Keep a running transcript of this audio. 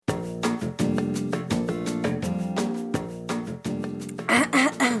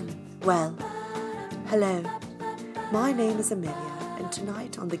Well, hello. My name is Amelia, and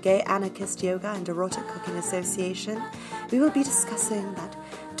tonight on the Gay Anarchist Yoga and Erotic Cooking Association, we will be discussing that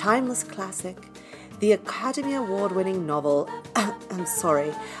timeless classic, the Academy Award-winning novel, I'm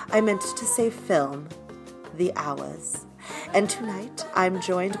sorry, I meant to say film, The Hours. And tonight, I'm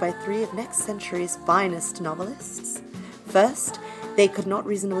joined by three of next century's finest novelists. First, they could not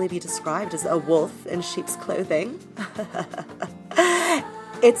reasonably be described as a wolf in sheep's clothing.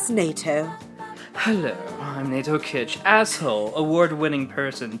 It's NATO. Hello, I'm Nato Kitsch, asshole, award-winning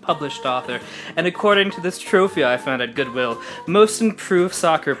person, published author, and according to this trophy I found at Goodwill, most improved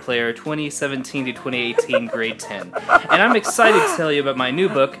soccer player 2017 to 2018 grade 10. And I'm excited to tell you about my new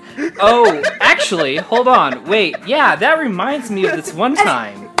book. Oh, actually, hold on, wait, yeah, that reminds me of this one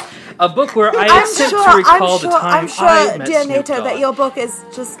time. A book where I attempt to recall the time I met dear Snoop Nato, Dogg. that your book is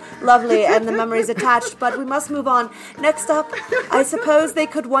just lovely and the memories attached, but we must move on. Next up, I suppose they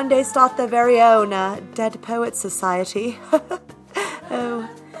could one day start their very own Dead Poets Society. Oh,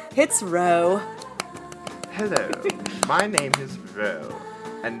 it's Ro. Hello, my name is Ro,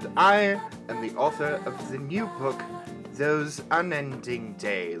 and I am the author of the new book, Those Unending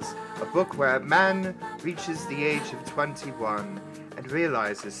Days, a book where a man reaches the age of 21 and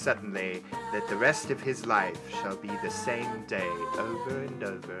realizes suddenly that the rest of his life shall be the same day over and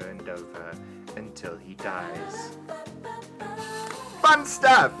over and over until he dies. Fun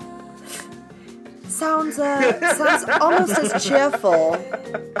stuff! Sounds almost as cheerful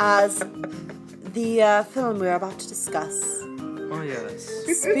as the film we're about to discuss. Oh, yes.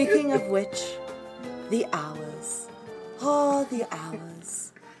 Speaking of which, The Hours. Oh, The Hours.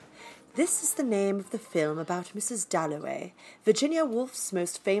 This is the name of the film about Mrs. Dalloway, Virginia Woolf's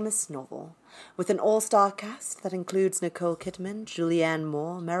most famous novel, with an all-star cast that includes Nicole Kidman, Julianne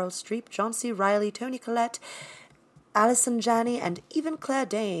Moore, Meryl Streep, John C. Reilly, Toni Collette, Allison Janney, and even Claire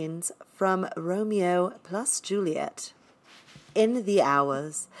Danes from Romeo plus Juliet. In The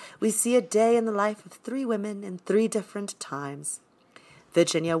Hours, we see a day in the life of three women in three different times.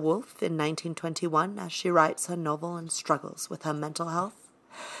 Virginia Woolf in 1921 as she writes her novel and struggles with her mental health.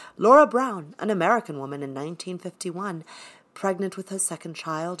 Laura Brown, an American woman in 1951, pregnant with her second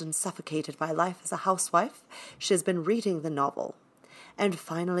child and suffocated by life as a housewife, she has been reading the novel. And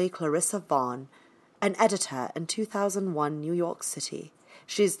finally, Clarissa Vaughn, an editor in 2001 New York City.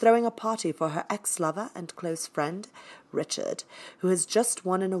 She is throwing a party for her ex-lover and close friend, Richard, who has just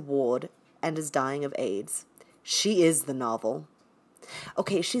won an award and is dying of AIDS. She is the novel.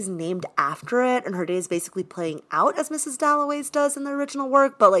 Okay, she's named after it, and her day is basically playing out as Mrs. Dalloway's does in the original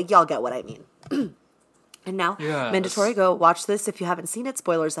work, but, y'all get what I mean. And now, Yes. mandatory, go watch this if you haven't seen it.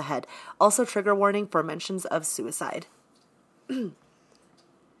 Spoilers ahead. Also, trigger warning for mentions of suicide.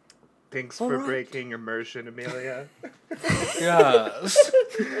 Thanks All for right. breaking immersion, Amelia. Yes.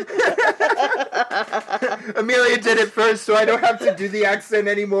 Amelia did it first, so I don't have to do the accent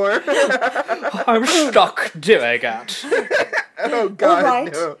anymore. I'm stuck doing it. Oh, God, All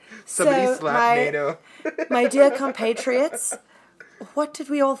right. no. Somebody So, slap NATO. My dear compatriots, what did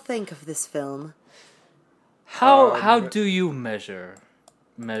we all think of this film? How do you measure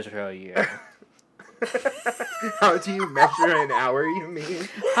a year? How do you measure an hour, you mean?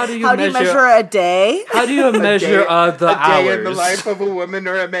 How do you How do you measure a day? How do you measure the a hours? day in the life of a woman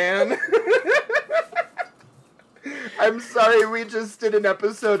or a man? I'm sorry, we just did an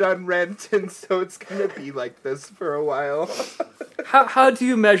episode on Rent, and so it's gonna be like this for a while. How do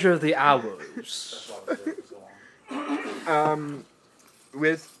you measure the hours?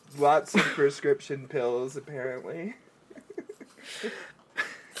 With lots of prescription pills, apparently.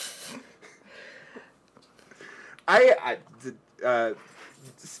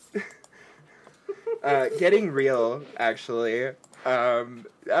 Getting real, actually.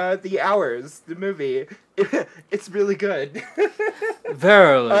 The Hours, the movie, it's really good.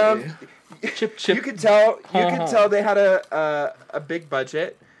 Verily. Chip chip. You could tell they had a big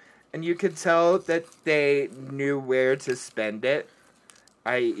budget, and you could tell that they knew where to spend it,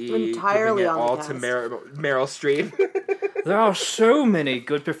 i.e. Entirely giving it on the all cast. to Meryl Streep. There are so many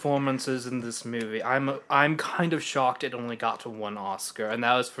good performances in this movie. I'm kind of shocked it only got to one Oscar, and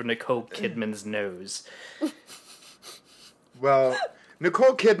that was for Nicole Kidman's nose. Well,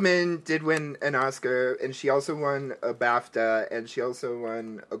 Nicole Kidman did win an Oscar, and she also won a BAFTA, and she also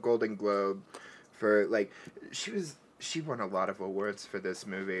won a Golden Globe for, she won a lot of awards for this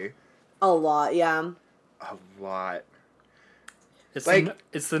movie. A lot, yeah. A lot. It's Like-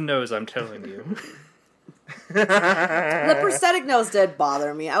 it's the nose, I'm telling you. The prosthetic nose did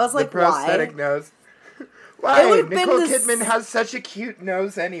bother me. I was like, the prosthetic why? nose. Why? would've been Nicole this- Kidman has such a cute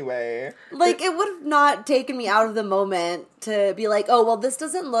nose anyway. Like, it would have not taken me out of the moment to be like, oh, well, this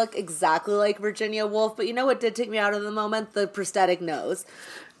doesn't look exactly like Virginia Woolf, but you know what did take me out of the moment? The prosthetic nose.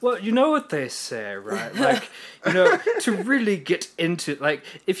 Well, you know what they say, right? Like, to really get into, like,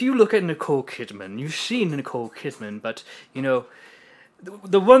 if you look at Nicole Kidman, you've seen Nicole Kidman, but,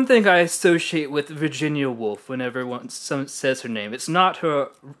 the one thing I associate with Virginia Woolf whenever someone says her name, it's not her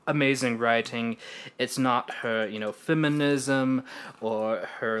amazing writing, it's not her, feminism, or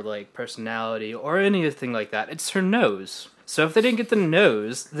her, like, personality, or anything like that. It's her nose. So if they didn't get the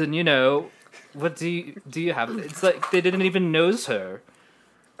nose, then, what do you have? It's like they didn't even nose her.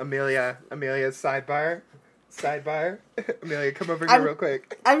 Amelia, sidebar. Amelia, come over here real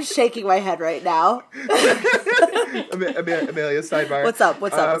quick. I'm shaking my head right now. Amelia, sidebar. What's up?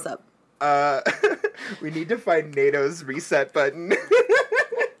 What's up? We need to find NATO's reset button.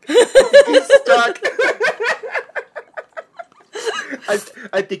 He's stuck.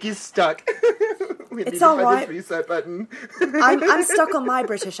 I think he's stuck. We need to find his reset button. I'm stuck on my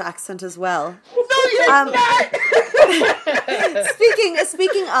British accent as well. No, you're not!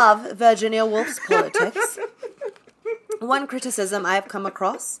 Speaking of Virginia Woolf's politics, one criticism I have come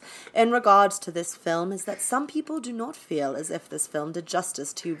across in regards to this film is that some people do not feel as if this film did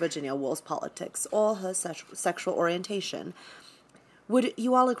justice to Virginia Woolf's politics or her sexual orientation. Would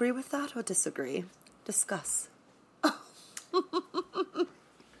you all agree with that or disagree? Discuss.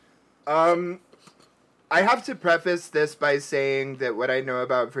 I have to preface this by saying that what I know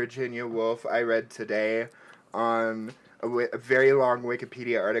about Virginia Woolf I read today on a very long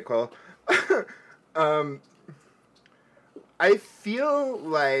Wikipedia article. I feel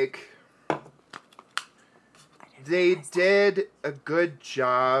like they did a good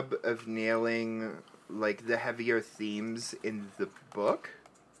job of nailing, like, the heavier themes in the book.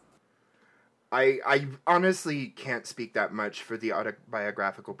 I honestly can't speak that much for the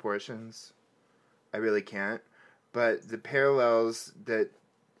autobiographical portions. I really can't. But the parallels that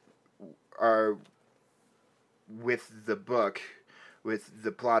are with the book, with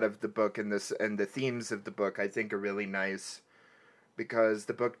the plot of the book and the themes of the book, I think are really nice. Because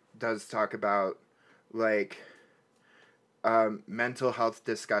the book does talk about, like, mental health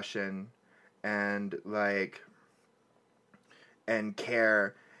discussion and, like, and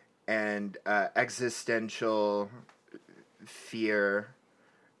care and existential fear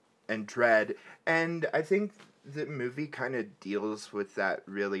and dread. And I think the movie kind of deals with that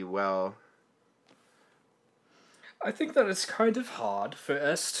really well. I think that it's kind of hard for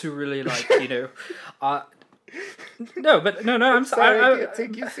us to really, like, No, I'm sorry. I can't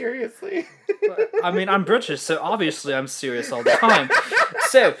take you seriously. I mean, I'm British, so obviously I'm serious all the time.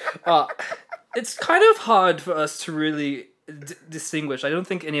 So, it's kind of hard for us to really distinguish. I don't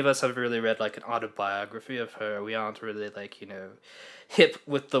think any of us have really read, like, an autobiography of her. We aren't really, like, hip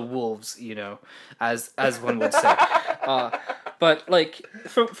with the wolves, as one would say. But, like,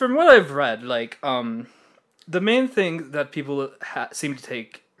 from what I've read, like, the main thing that people seem to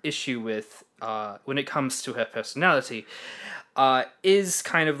take issue with when it comes to her personality is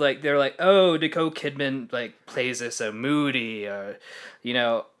kind of like, they're like, oh, Nicole Kidman, like, plays her so moody, or, she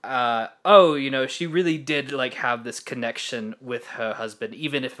really did, like, have this connection with her husband,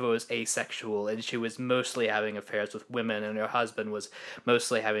 even if it was asexual, and she was mostly having affairs with women, and her husband was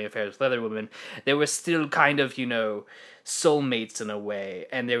mostly having affairs with other women. They were still kind of, soulmates in a way,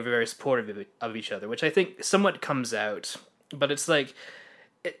 and they were very supportive of each other, which I think somewhat comes out, but it's like,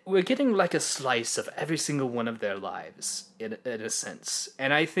 we're getting like a slice of every single one of their lives, in a sense.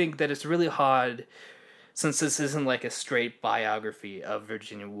 And I think that it's really hard, since this isn't like a straight biography of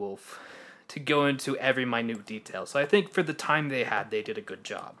Virginia Woolf, to go into every minute detail. So I think for the time they had, they did a good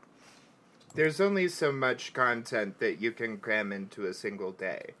job. There's only so much content that you can cram into a single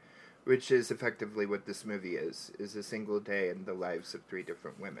day, which is effectively what this movie is a single day in the lives of 3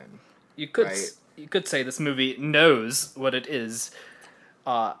 different women. You could say this movie knows what it is.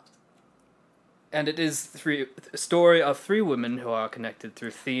 And it is a story of 3 women who are connected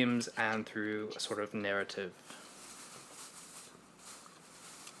through themes and through a sort of narrative.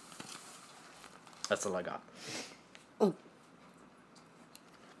 That's all I got. Oh.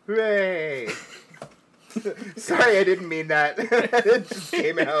 Hooray! Sorry, I didn't mean that. It just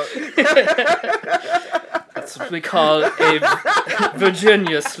came out. That's what we call a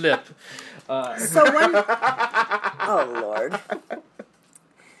Virginia slip. Oh, Lord.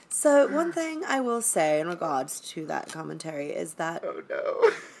 So one thing I will say in regards to that commentary is that... Oh,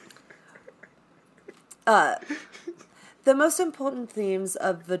 no. The most important themes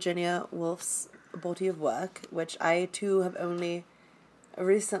of Virginia Woolf's body of work, which I too have only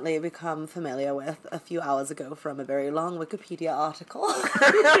recently become familiar with a few hours ago from a very long Wikipedia article.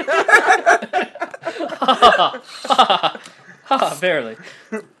 Barely.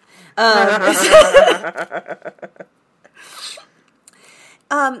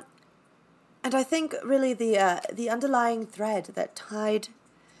 And I think really the underlying thread that tied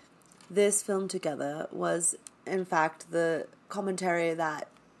this film together was, in fact, the commentary that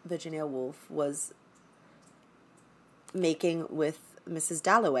Virginia Woolf was making with Mrs.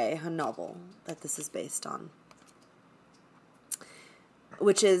 Dalloway, her novel that this is based on,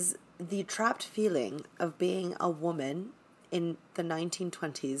 which is the trapped feeling of being a woman in the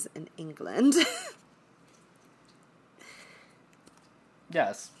 1920s in England.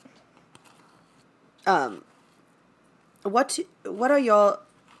 Yes. What are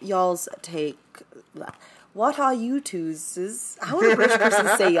y'all's take? What are you two's? How would a British person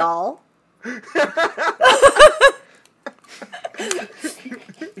say y'all?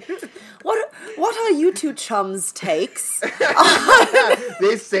 What are you two chums' takes?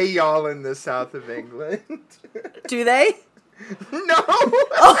 They say y'all in the south of England. Do they? No!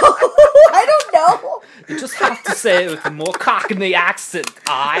 Oh, I don't know. You just have to say it with a more Cockney accent,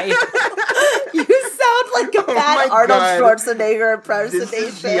 You sound like a bad my Arnold God. Schwarzenegger impersonation. This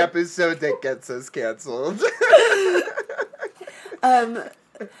is the episode that gets us canceled.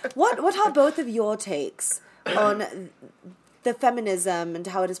 What are both of your takes on the feminism and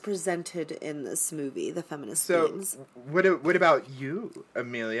how it is presented in this movie, the feminist themes? What about you,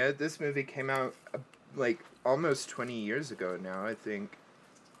 Amelia? This movie came out almost 20 years ago now, I think.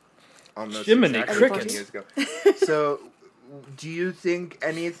 Almost Jiminy exactly 20 crickets. years ago. So, do you think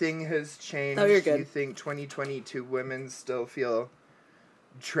anything has changed? Oh, you're good. Do you think 2022 women still feel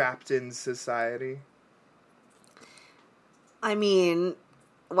trapped in society? I mean,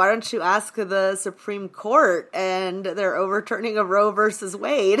 why don't you ask the Supreme Court and their overturning of Roe versus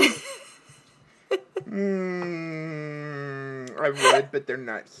Wade? I would, but they're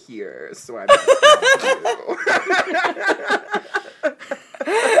not here, so I'm not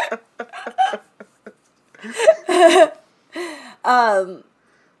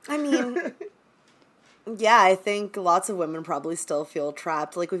I mean, yeah, I think lots of women probably still feel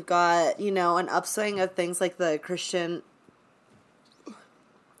trapped. Like, we've got, an upswing of things like the Christian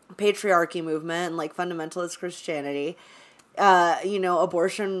patriarchy movement and, like, fundamentalist Christianity.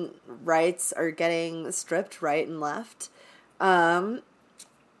 Abortion rights are getting stripped right and left.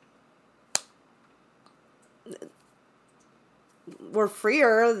 We're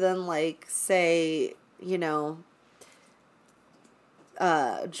freer than, like, say,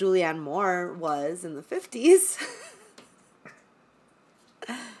 Julianne Moore was in the 50s.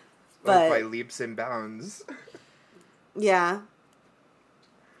 But by leaps and bounds. yeah.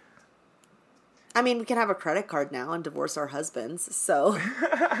 I mean, we can have a credit card now and divorce our husbands, so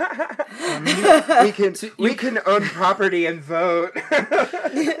we can own property and vote.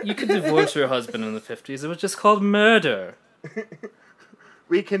 You could divorce your husband in the 50s. It was just called murder.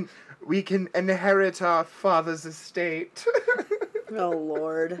 We can inherit our father's estate. oh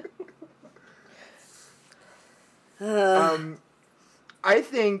Lord. I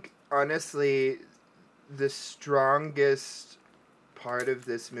think, honestly, the strongest part of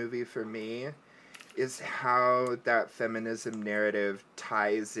this movie for me is how that feminism narrative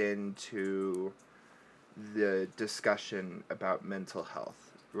ties into the discussion about mental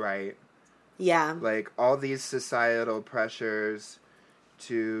health, right? Yeah. Like, all these societal pressures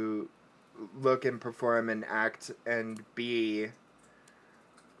to look and perform and act and be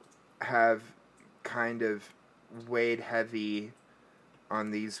have kind of weighed heavy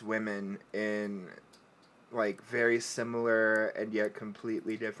on these women in, like, very similar and yet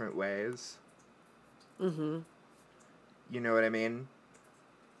completely different ways. Mm-hmm. You know what I mean?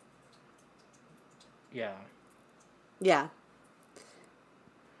 Yeah. Yeah.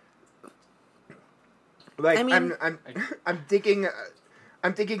 Like, I mean, I'm thinking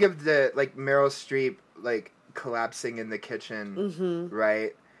of the, like, Meryl Streep, like, collapsing in the kitchen, mm-hmm.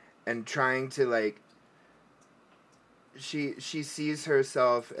 right? And trying to, like, she sees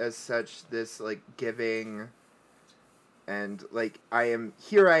herself as such this, like, giving and, like, I am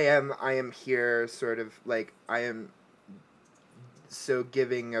here, sort of, like, I am so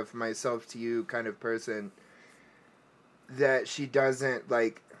giving of myself to you kind of person, that she doesn't,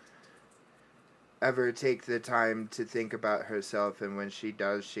 like, ever take the time to think about herself, and when she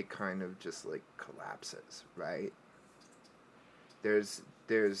does, she kind of just, like, collapses, right? There's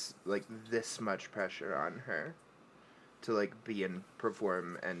like, this much pressure on her to, like, be and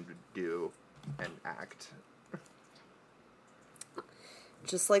perform and do and act.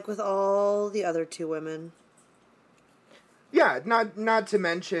 Just like with all the other two women. Yeah, not to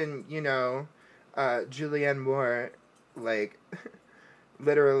mention, Julianne Moore, like,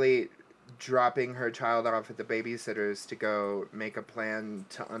 literally dropping her child off at the babysitter's to go make a plan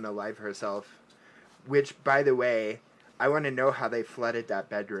to unalive herself. Which, by the way, I want to know how they flooded that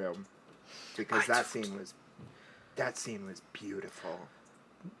bedroom, because that scene was beautiful.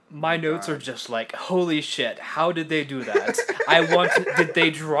 My notes are just like, holy shit, how did they do that? Did they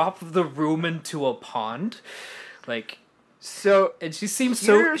drop the room into a pond? Like, so, and she seems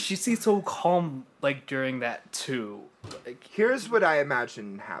so calm, like, during that too. Like, here's what I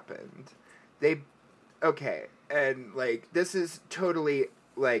imagine happened. And, like, this is totally,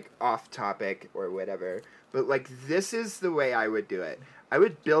 like, off topic or whatever, but, like, this is the way I would do it. I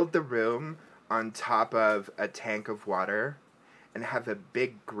would build the room on top of a tank of water and have a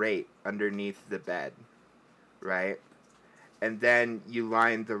big grate underneath the bed, right? And then you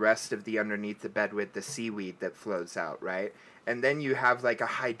line the rest of the underneath the bed with the seaweed that flows out, right? And then you have like a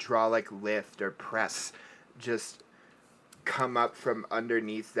hydraulic lift or press just come up from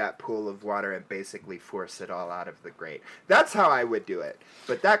underneath that pool of water and basically force it all out of the grate. That's how I would do it.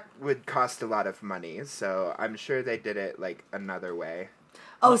 But that would cost a lot of money, so I'm sure they did it like another way.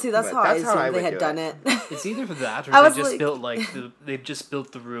 Oh, see, that's how I assumed they had done it. It's either for that, or they just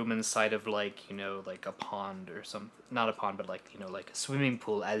built the room inside of like like a pond or some, not a pond, but like like a swimming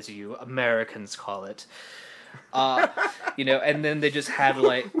pool, as you Americans call it. And then they just had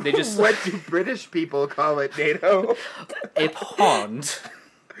like What do British people call it, Nato? A pond.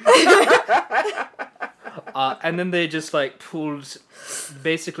 And then they just like pulled.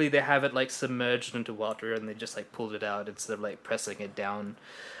 Basically, they have it like submerged into water, and they just like pulled it out instead of like pressing it down,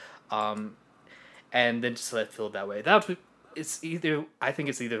 and then just let it fill that way. I think it's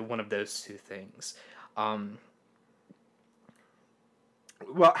either one of those two things.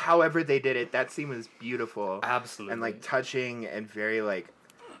 Well, however they did it, that scene was beautiful, Absolutely, and like touching and very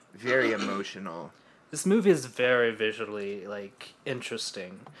emotional. This movie is very visually like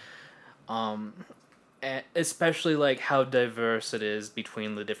interesting. Especially like how diverse it is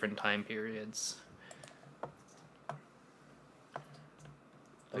between the different time periods.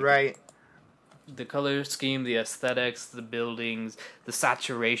 Like, right. The color scheme, the aesthetics, the buildings, the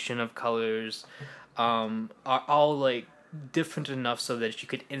saturation of colors, are all like different enough so that you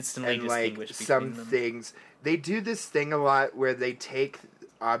could instantly distinguish between some them. things. They do this thing a lot where they take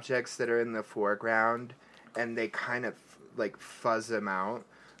objects that are in the foreground and they kind of like fuzz them out.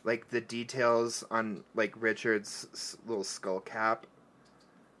 Like the details on like Richard's little skull cap,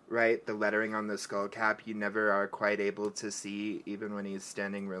 right? The lettering on the skull cap, you never are quite able to see even when he's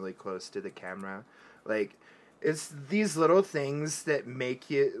standing really close to the camera. Like, it's these little things that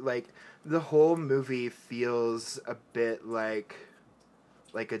make you, like, the whole movie feels a bit like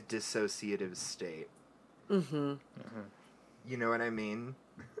a dissociative state. Mm-hmm. Mm-hmm. You know what I mean?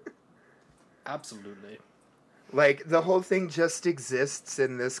 Absolutely. Like, the whole thing just exists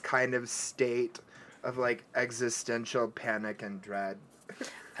in this kind of state of, like, existential panic and dread.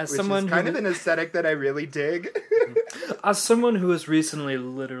 As which someone is kind of an aesthetic that I really dig. As someone who was recently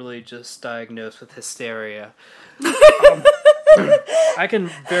literally just diagnosed with hysteria, I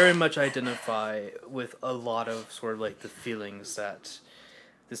can very much identify with a lot of sort of, like, the feelings that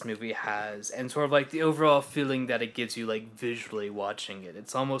this movie has, and sort of like the overall feeling that it gives you, like, visually watching it.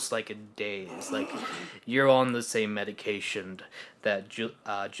 It's almost like a daze, like you're on the same medication that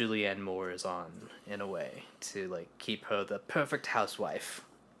Julianne Moore is on, in a way, to like keep her the perfect housewife.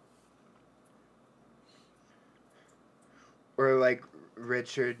 Or like,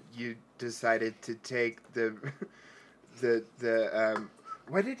 Richard, you decided to take the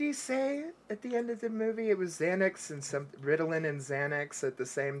what did he say at the end of the movie? It was Xanax and some Ritalin and Xanax at the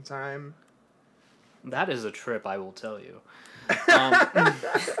same time. That is a trip, I will tell you.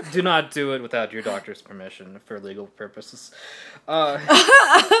 Do not do it without your doctor's permission for legal purposes. But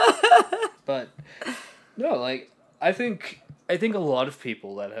no, like, I think a lot of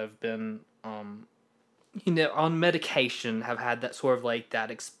people that have been on medication have had that sort of like that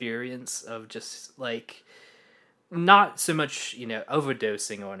experience of just like, not so much,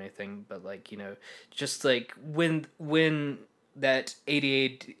 overdosing or anything, but like, just like when that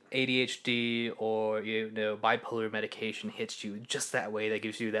ADHD or, bipolar medication hits you just that way, that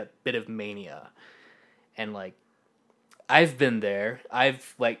gives you that bit of mania. And like, I've been there.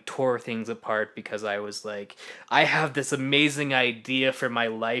 I've like tore things apart because I was like, I have this amazing idea for my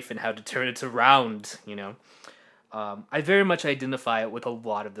life and how to turn it around, I very much identify with a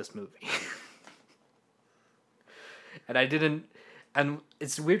lot of this movie. And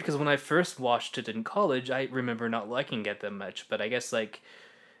it's weird because when I first watched it in college, I remember not liking it that much. But I guess, like,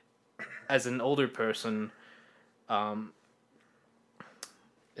 as an older person,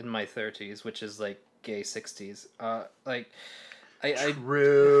 in my 30s, which is like gay 60s. Like, I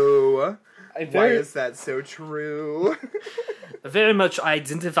True. I Why very, is that so true? very much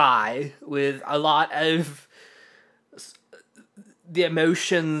identify with a lot of the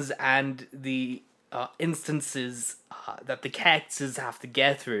emotions and the instances that the characters have to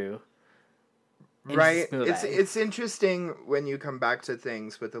get through. In Right. this movie. It's interesting when you come back to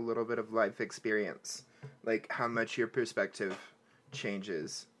things with a little bit of life experience, like how much your perspective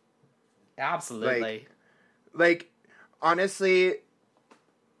changes. Absolutely. Like honestly,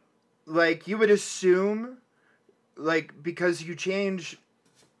 like you would assume, like because you change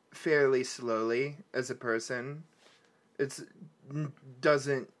fairly slowly as a person, it's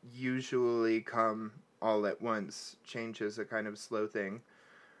doesn't usually come all at once. Change is a kind of slow thing.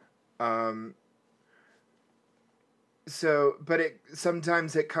 So, but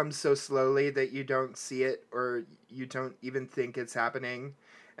sometimes it comes so slowly that you don't see it or you don't even think it's happening.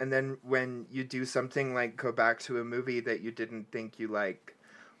 And then when you do something like go back to a movie that you didn't think you liked,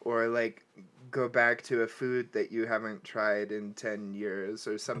 or like go back to a food that you haven't tried in 10 years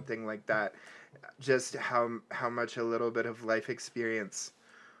or something like that, just how much a little bit of life experience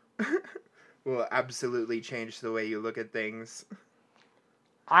will absolutely change the way you look at things.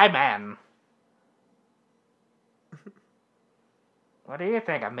 I'm in. What do you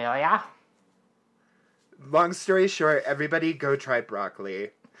think, Amelia? Long story short, everybody go try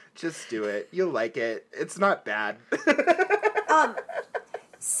broccoli. Just do it. You'll like it. It's not bad.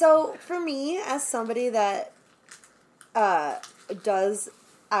 So for me, as somebody that does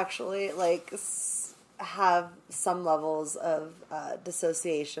actually like have some levels of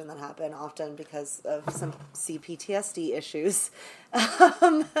dissociation that happen often because of some CPTSD issues.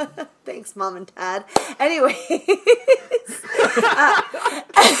 Thanks, Mom and Dad. Anyway,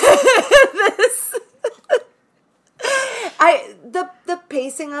 the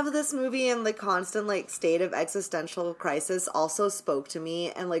pacing of this movie and the constant like state of existential crisis also spoke to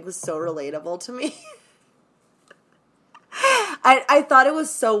me and like was so relatable to me. I thought it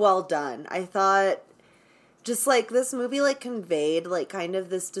was so well done. I thought just like this movie like conveyed like kind of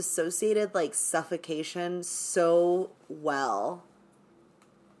this dissociated like suffocation so well.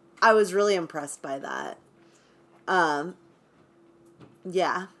 I was really impressed by that.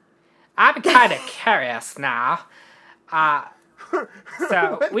 Yeah. I'm kind of curious now.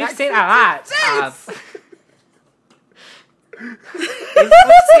 So we've seen a lot of.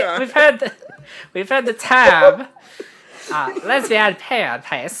 We've heard the term lesbian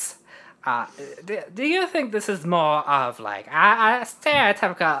paradise. Do you think this is more of like a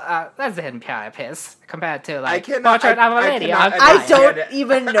stereotypical lesbian paradise compared to like Portrait of a Lady? I don't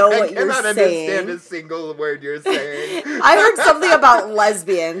even know what you're saying. I cannot understand a single word you're saying. I heard something about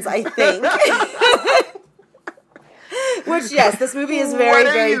lesbians, I think. Which, yes, this movie is very,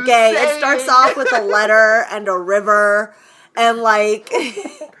 very gay. Saying? It starts off with a letter and a river and like...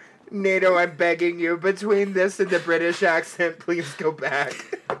 Nato, I'm begging you, between this and the British accent, please go back.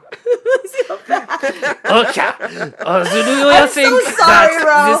 Please go back. Okay. I'm so sorry,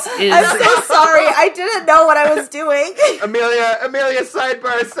 Ro. I'm so sorry. I didn't know what I was doing. Amelia,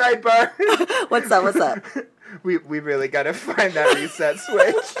 sidebar. What's up? We really gotta find that reset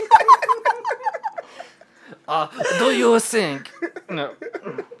switch. Do you think... No.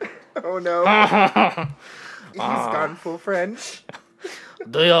 Oh, no. He's gone full French.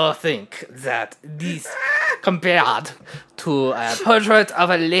 Do you think that this, compared to a Portrait of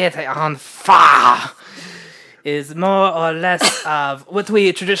a Lady on Fire, is more or less of what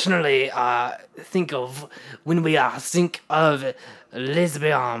we traditionally think of when we think of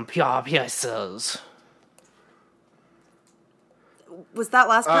lesbian pure pieces? Was that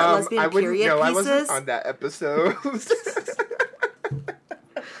last part lesbian period pieces? I wasn't on that episode.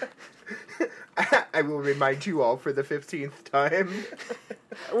 I will remind you all for the 15th time.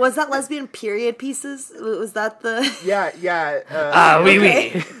 Was that lesbian period pieces? Was that the... Yeah.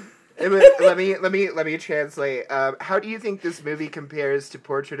 Oui. Let me translate. How do you think this movie compares to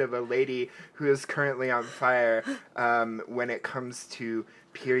Portrait of a Lady Who is Currently on Fire when it comes to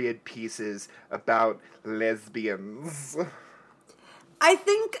period pieces about lesbians? I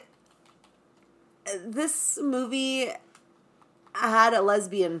think this movie had a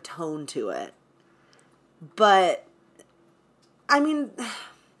lesbian tone to it. But, I mean,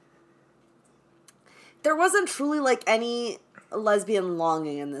 there wasn't truly, like, any lesbian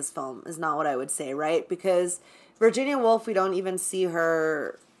longing in this film, is not what I would say, right? Because Virginia Woolf, we don't even see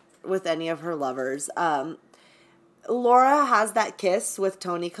her with any of her lovers. Laura has that kiss with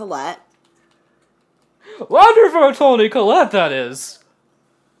Toni Collette. Wonderful Toni Collette, that is.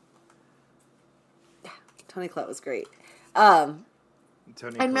 Toni Collette was great.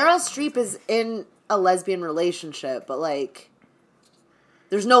 Toni And Collette. Meryl Streep is in a lesbian relationship, but, like,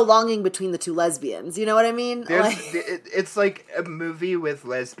 there's no longing between the two lesbians. You know what I mean? It's like a movie with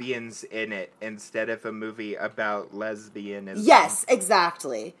lesbians in it instead of a movie about lesbianism. Yes,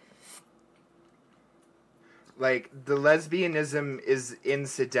 exactly. Like, the lesbianism is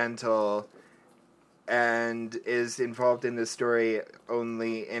incidental and is involved in the story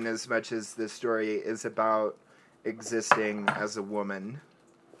only in as much as the story is about existing as a woman.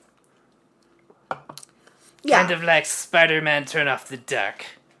 Yeah. Kind of like Spider-Man Turn Off the Dark.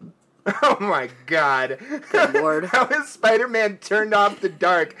 Oh my god. Good lord. How is Spider-Man Turned Off the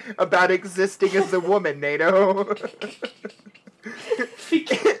Dark about existing as a woman, NATO?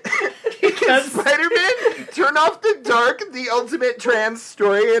 Because Spider-Man Turn Off the Dark, the ultimate trans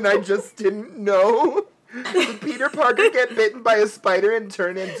story, and I just didn't know? Did Peter Parker get bitten by a spider and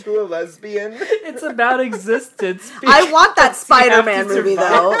turn into a lesbian? it's about existence. I want that because you have Spider-Man to movie,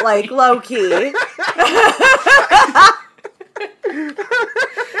 survive. though. Like, low-key.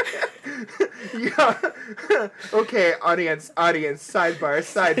 Yeah. Okay, audience, sidebar.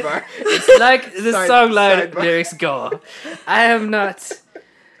 It's like the songline sidebar. lyrics go. I am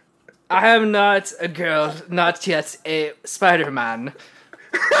not a girl, not yet a Spider-Man.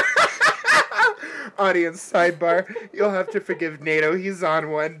 Audience, sidebar. You'll have to forgive NATO. He's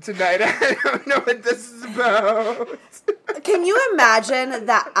on one tonight. I don't know what this is about. Can you imagine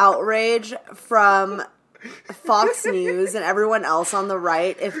that outrage from Fox News and everyone else on the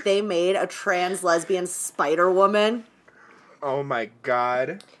right if they made a trans lesbian Spider-Woman? Oh my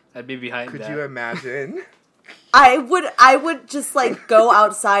god. I'd be behind Could that. you imagine? I would just, like, go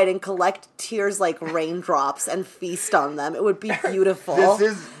outside and collect tears like raindrops and feast on them. It would be beautiful.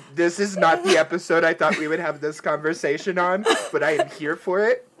 This is not the episode I thought we would have this conversation on, but I am here for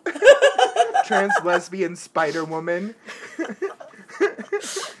it. Trans lesbian Spider-Woman.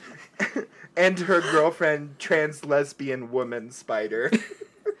 And her girlfriend, trans lesbian woman spider.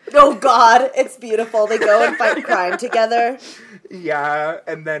 Oh god, it's beautiful. They go and fight crime together. Yeah,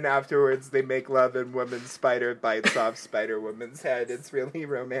 and then afterwards they make love and woman spider bites off Spider-Woman's head. It's really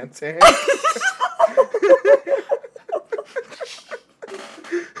romantic.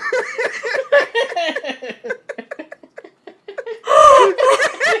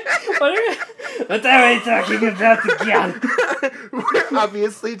 What are we talking about again? We're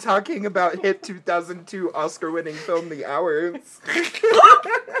obviously talking about hit 2002 Oscar-winning film The Hours.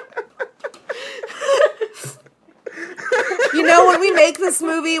 You know, when we make this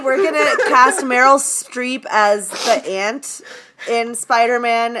movie, we're gonna cast Meryl Streep as the aunt in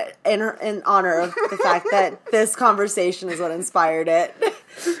Spider-Man in honor of the fact that this conversation is what inspired it.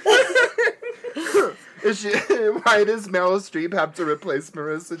 Why does Meryl Streep have to replace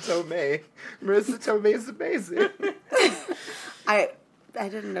Marissa Tomei? Marissa Tomei is amazing. I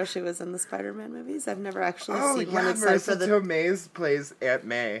didn't know she was in the Spider-Man movies. I've never actually Oh seen yeah, one except for Marissa the. Tomei plays Aunt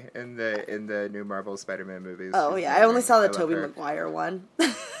May in the new Marvel Spider-Man movies. Oh She's yeah, I only amazing. saw the love Tobey her. Maguire one.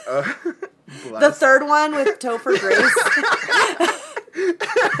 Bless. The third one with Topher Grace.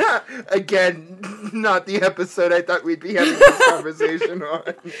 Again, not the episode I thought we'd be having this conversation on.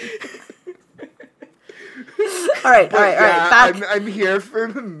 All right. Yeah, Back. I'm here for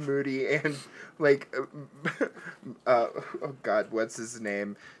Moody and like, oh God, what's his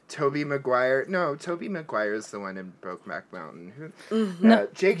name? Tobey Maguire. No, Tobey Maguire is the one in Brokeback Mountain. No.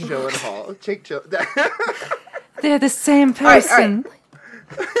 Jake Gyllenhaal. They're the same All right. person.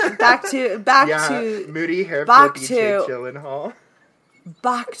 Back to Moody hair back flippy to- Jake Gyllenhaal.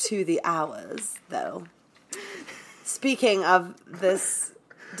 back to the hours, though. Speaking of this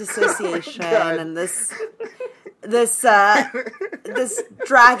dissociation God. and this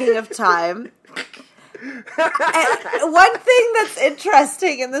dragging of time. And one thing that's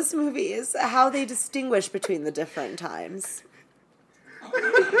interesting in this movie is how they distinguish between the different times.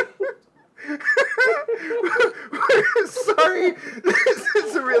 Sorry, this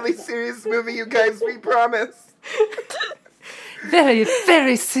is a really serious movie, you guys. We promise. Very,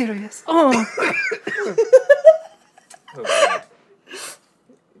 very serious. Oh.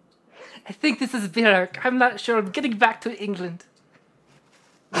 I think this is better. I'm not sure. I'm getting back to England.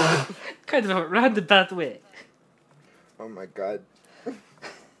 Kind of a roundabout way. Oh my God.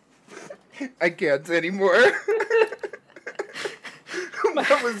 I can't anymore.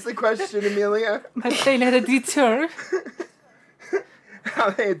 What was the question, Amelia? My plane had a detour. How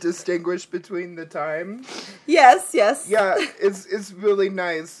they distinguish between the times? Yes. Yeah, it's really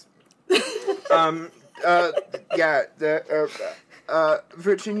nice.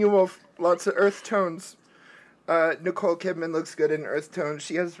 Virginia Woolf, lots of earth tones. Nicole Kidman looks good in earth tones.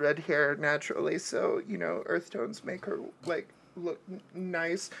 She has red hair naturally, so, earth tones make her, like, look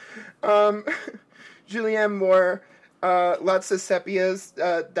nice. Julianne Moore, lots of sepias.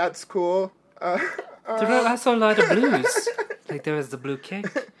 That's cool. There are also a lot of blues. Like there was the Blue King.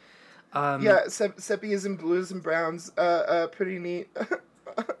 Yeah, sepias and blues and browns. Pretty neat.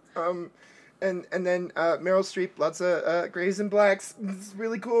 And then Meryl Streep, lots of grays and blacks. It's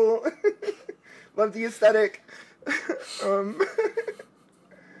really cool. Love the aesthetic.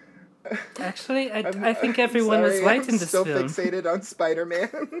 Actually, I think everyone was right in this film. film. I'm so fixated on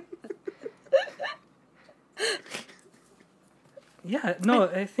Spider-Man. Yeah, no,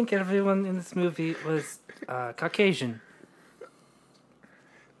 I think everyone in this movie was Caucasian.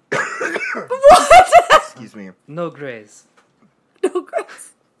 What? Excuse me. No grays. No,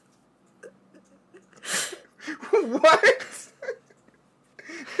 Grace. What?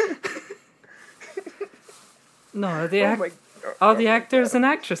 No, Oh the actors and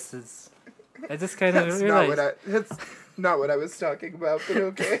actresses. I just kind of realized. That's not what I was talking about, but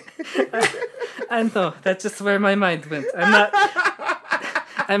okay. I know, that's just where my mind went.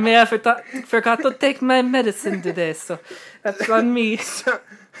 I may have forgot to take my medicine today, so that's on me.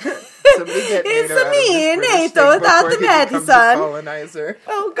 Somebody get It's Nato out of this me, British Nato, thing without before the he becomes a medicine. colonizer.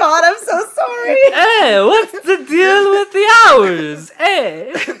 Oh God, I'm so sorry. Hey, what's the deal with the hours?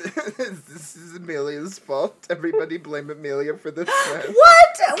 Hey. This is Amelia's fault. Everybody blame Amelia for this mess.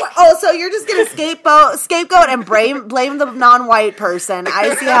 What? Oh, so you're just gonna scapegoat and blame the non-white person?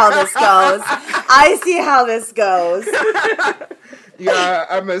 I see how this goes. Yeah,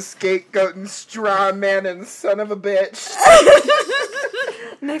 I'm a scapegoating straw man and son of a bitch.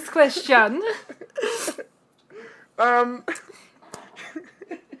 Next question. All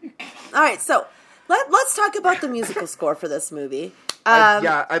right, so let's talk about the musical score for this movie.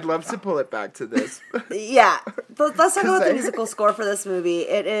 Yeah, I'd love to pull it back to this. Yeah, let's talk about the musical score for this movie.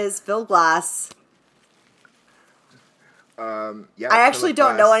 It is Phil Glass. Yeah, I actually Philip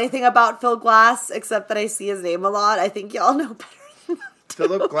don't know Glass. anything about Phil Glass except that I see his name a lot. I think y'all know better than I do.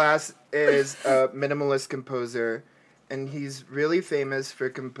 Philip Glass is a minimalist composer, and he's really famous for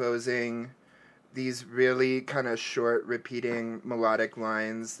composing these really kind of short, repeating melodic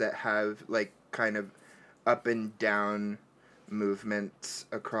lines that have like kind of up and down movements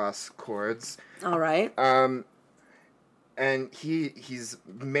across chords. All right. And he's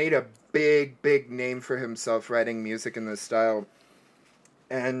made a big name for himself writing music in this style.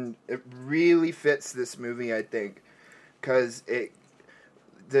 And it really fits this movie, I think, because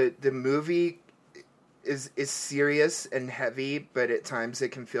the movie is serious and heavy, but at times it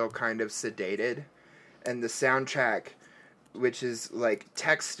can feel kind of sedated. And the soundtrack, which is like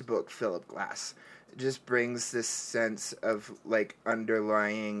textbook Philip Glass, just brings this sense of like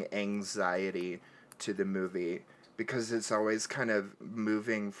underlying anxiety to the movie, because it's always kind of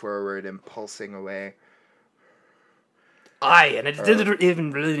moving forward and pulsing away. Aye, and it didn't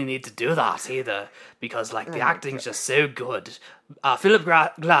even really need to do that either, because like the acting's just so good. Philip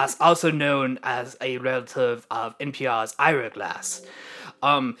Glass, also known as a relative of NPR's Ira Glass,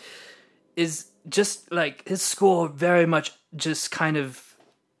 is just like his score very much just kind of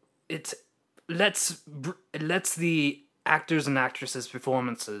it lets the actors and actresses'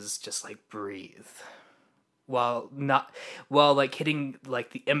 performances just like breathe. While like hitting like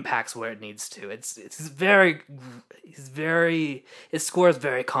the impacts where it needs to. His score is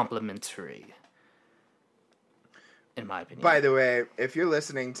very complimentary, in my opinion. By the way, if you're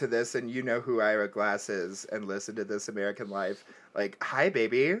listening to this and you know who Ira Glass is and listen to This American Life, like, hi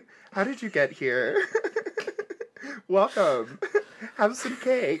baby, how did you get here? Welcome. Have some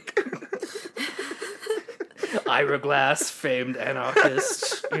cake. Ira Glass, famed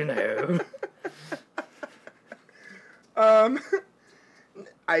anarchist, you know.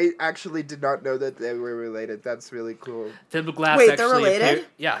 I actually did not know that they were related. That's really cool. Philip Glass Wait, actually they're related?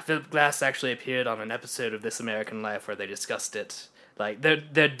 Philip Glass actually appeared on an episode of This American Life where they discussed it. Like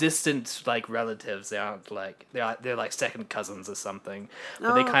they're distant like relatives. They aren't like they're like second cousins or something.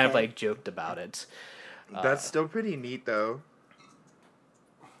 But they kind of like joked about it. That's still pretty neat, though.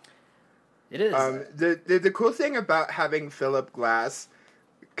 It is. The cool thing about having Philip Glass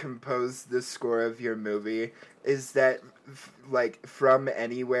compose the score of your movie is that like from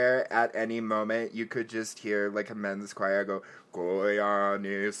anywhere at any moment you could just hear like a men's choir go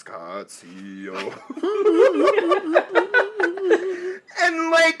Goyanis Katsio.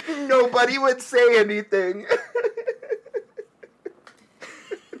 And like nobody would say anything.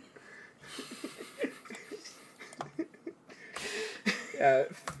 Yeah,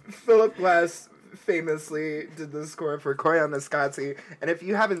 Philip Glass famously did the score for Koyaanisqatsi, and if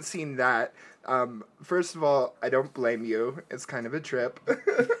you haven't seen that, first of all, I don't blame you. It's kind of a trip.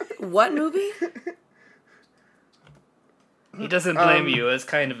 What movie? He doesn't blame you. It's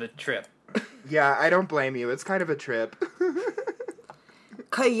kind of a trip. Yeah, I don't blame you. It's kind of a trip.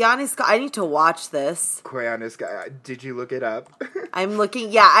 Koyaanisqatsi. I need to watch this. Koyaanisqatsi. Did you look it up? I'm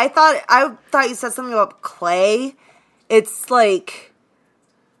looking. Yeah, I thought you said something about clay. It's like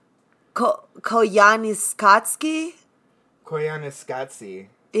Koyaanisqatsi. Koyaanisqatsi.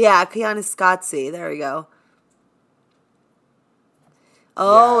 Yeah, Koyaanisqatsi. There we go.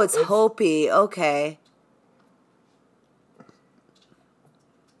 Oh, Yeah, it's Hopi. Okay.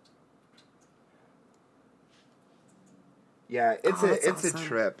 Yeah, it's that's a awesome.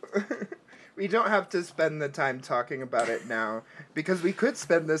 trip. We don't have to spend the time talking about it now because we could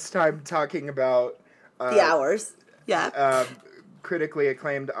spend this time talking about The Hours. Yeah. Critically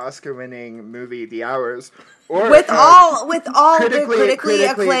acclaimed Oscar-winning movie The Hours, or with all the critically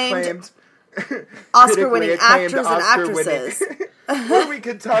acclaimed acclaimed Oscar-winning critically acclaimed actors and actresses. Or we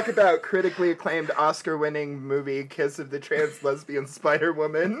could talk about critically acclaimed Oscar-winning movie Kiss of the Trans Lesbian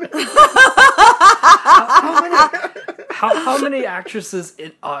Spider-Woman. How many actresses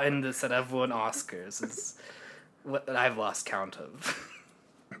in this that have won Oscars is what I've lost count of.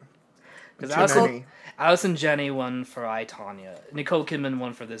 Because Allison Janney won for I, Tonya. Nicole Kidman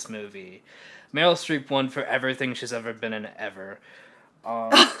won for this movie. Meryl Streep won for everything she's ever been in ever.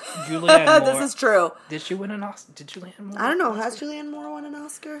 Julianne Moore. This is true. Did she win an Oscar? Did Julianne Moore? I don't know. Has Julianne Moore won an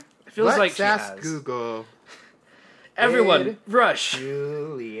Oscar? It feels like she ask has. Google. Everyone, Did rush.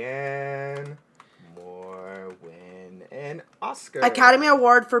 Julianne Moore win an Oscar? Academy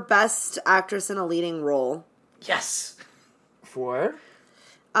Award for Best Actress in a Leading Role. Yes. For?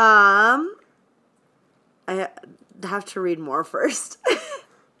 I have to read more first.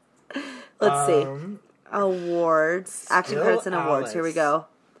 Let's see. Awards. Acting Still credits and awards. Alice. Here we go.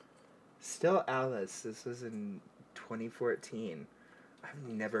 Still Alice. This was in 2014. I've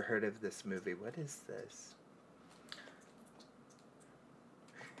never heard of this movie. What is this?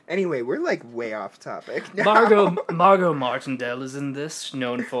 Anyway, we're like way off topic now. Margot Martindale is in this,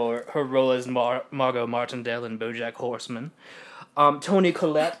 known for her role as Margot Martindale in BoJack Horseman. Toni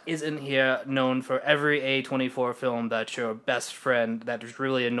Collette is in here, known for every A24 film that your best friend that is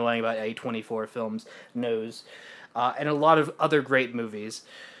really annoying about A24 films knows, and a lot of other great movies.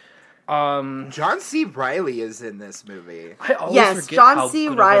 John C. Reilly is in this movie. I always Yes, forget John how C.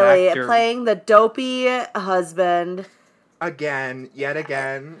 good of an Reilly actor- playing the dopey husband. Yet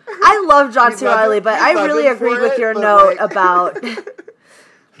again. I love John We C. love Reilly, it- but we I love really him agreed for with it, your but, note like- about...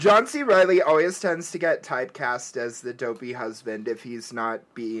 John C. Reilly always tends to get typecast as the dopey husband if he's not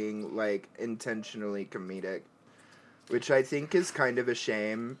being, like, intentionally comedic. Which I think is kind of a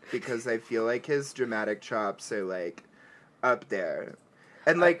shame, because I feel like his dramatic chops are, like, up there.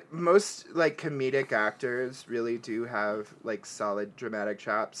 And, like, most, like, comedic actors really do have, like, solid dramatic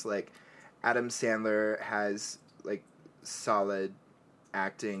chops. Like, Adam Sandler has, like, solid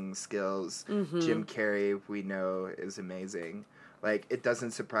acting skills. Mm-hmm. Jim Carrey, we know, is amazing. Like, it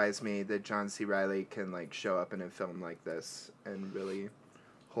doesn't surprise me that John C. Reilly can, like, show up in a film like this and really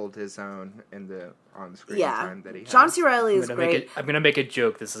hold his own in the on-screen time that he has. John C. Reilly is great. I'm gonna make a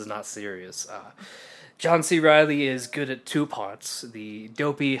joke. This is not serious. John C. Reilly is good at two parts: the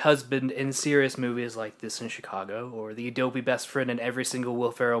dopey husband in serious movies like This in Chicago, or the dopey best friend in every single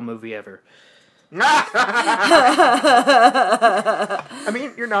Will Ferrell movie ever. I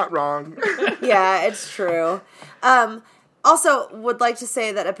mean, you're not wrong. Yeah, it's true. Also, would like to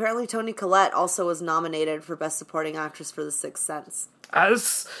say that apparently Toni Collette also was nominated for Best Supporting Actress for The Sixth Sense.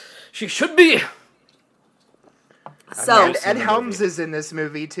 As she should be. So, And Ed Helms is in this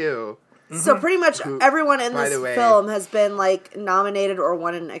movie, too. so pretty much everyone in by this the way- film has been, like, nominated or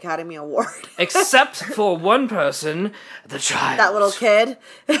won an Academy Award. Except for one person, the child. That little kid.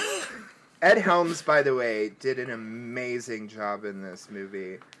 Ed Helms, by the way, did an amazing job in this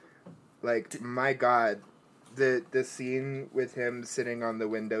movie. Like, my God, the scene with him sitting on the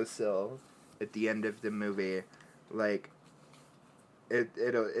windowsill at the end of the movie, like,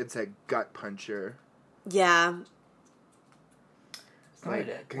 it's a gut puncher. Yeah. Like,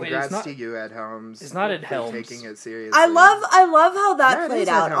 Wait, congrats to you, Ed Helms. it's not Ed for Helms. taking it seriously. I love how that Yeah, it played is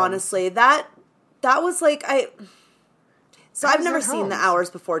Ed out, Helms. honestly. That was like So That I've is never Ed seen The Helms. Hours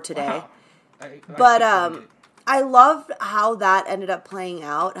before today. Wow. But I loved how that ended up playing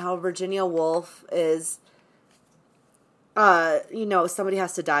out, how Virginia Woolf is somebody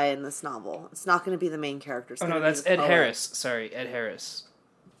has to die in this novel. It's not going to be the main character. It's Oh gonna no, be that's the Ed poet. Harris. Sorry, Ed Harris.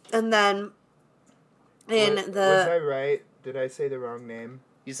 And then in Was I the right? Did I say the wrong name?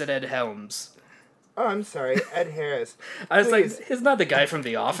 You said Ed Helms. Oh, I'm sorry, Ed Harris. I was Please. like, he's not the guy from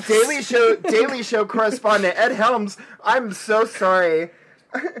The Office. Daily Show correspondent Ed Helms. I'm so sorry.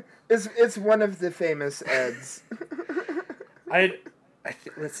 It's one of the famous Eds.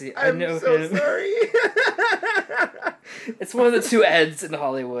 Let's see. I I'm know so him. sorry. It's one of the two Eds in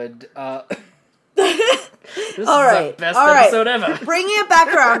Hollywood. This All is right, the best all right. episode ever. Bringing it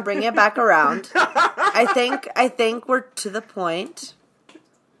back around. I think we're to the point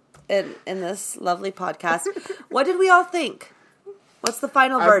in this lovely podcast. What did we all think? What's the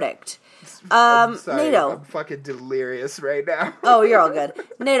final verdict? I'm sorry, NATO. I'm fucking delirious right now. Oh, you're all good.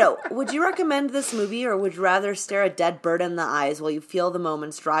 NATO, would you recommend this movie, or would you rather stare a dead bird in the eyes while you feel the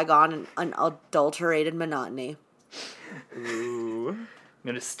moments drag on in unadulterated monotony? Ooh. I'm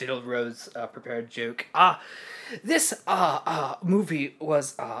gonna steal Rose's prepared joke. This movie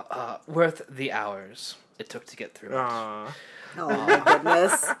was worth the hours it took to get through it. Aw. Oh my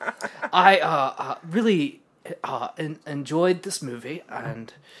goodness. I really enjoyed this movie,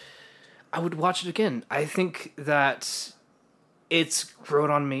 and I would watch it again. I think that it's grown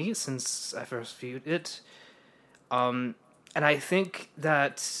on me since I first viewed it, and I think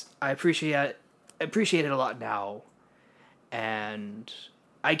that I appreciate it a lot now, and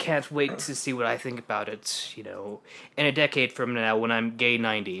I can't wait to see what I think about it, in a decade from now when I'm gay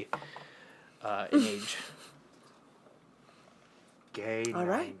 90 in age. Gay All 90.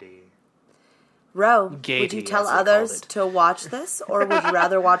 right. Ro, Gaiety, would you tell as they called others it. to watch this, or would you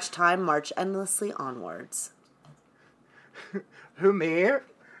rather watch time march endlessly onwards? Who, me?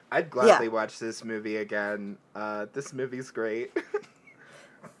 I'd gladly watch this movie again. This movie's great.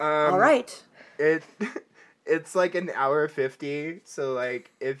 All right. It's like an hour 50, so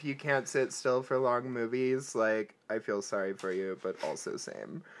like if you can't sit still for long movies, like I feel sorry for you, but also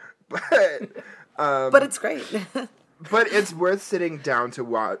same. But it's great. But it's worth sitting down to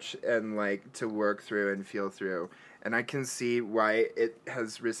watch and like to work through and feel through. And I can see why it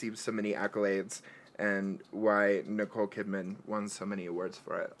has received so many accolades and why Nicole Kidman won so many awards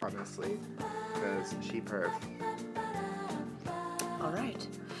for it, honestly. Because she perf. All right.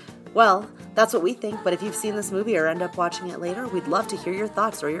 Well, that's what we think, but if you've seen this movie or end up watching it later, we'd love to hear your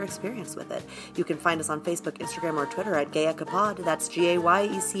thoughts or your experience with it. You can find us on Facebook, Instagram, or Twitter at GayEcaPod. That's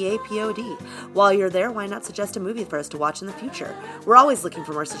GAYECAPOD. While you're there, why not suggest a movie for us to watch in the future? We're always looking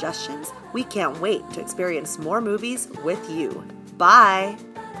for more suggestions. We can't wait to experience more movies with you. Bye!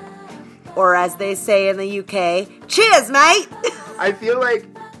 Or as they say in the UK, cheers, mate! I feel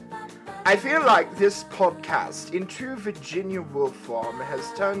like this podcast, in true Virginia Woolf form,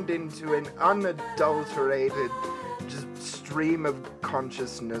 has turned into an unadulterated just stream of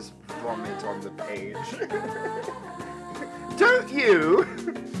consciousness vomit on the page. Don't you?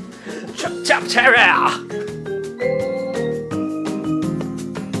 Chop chop terror!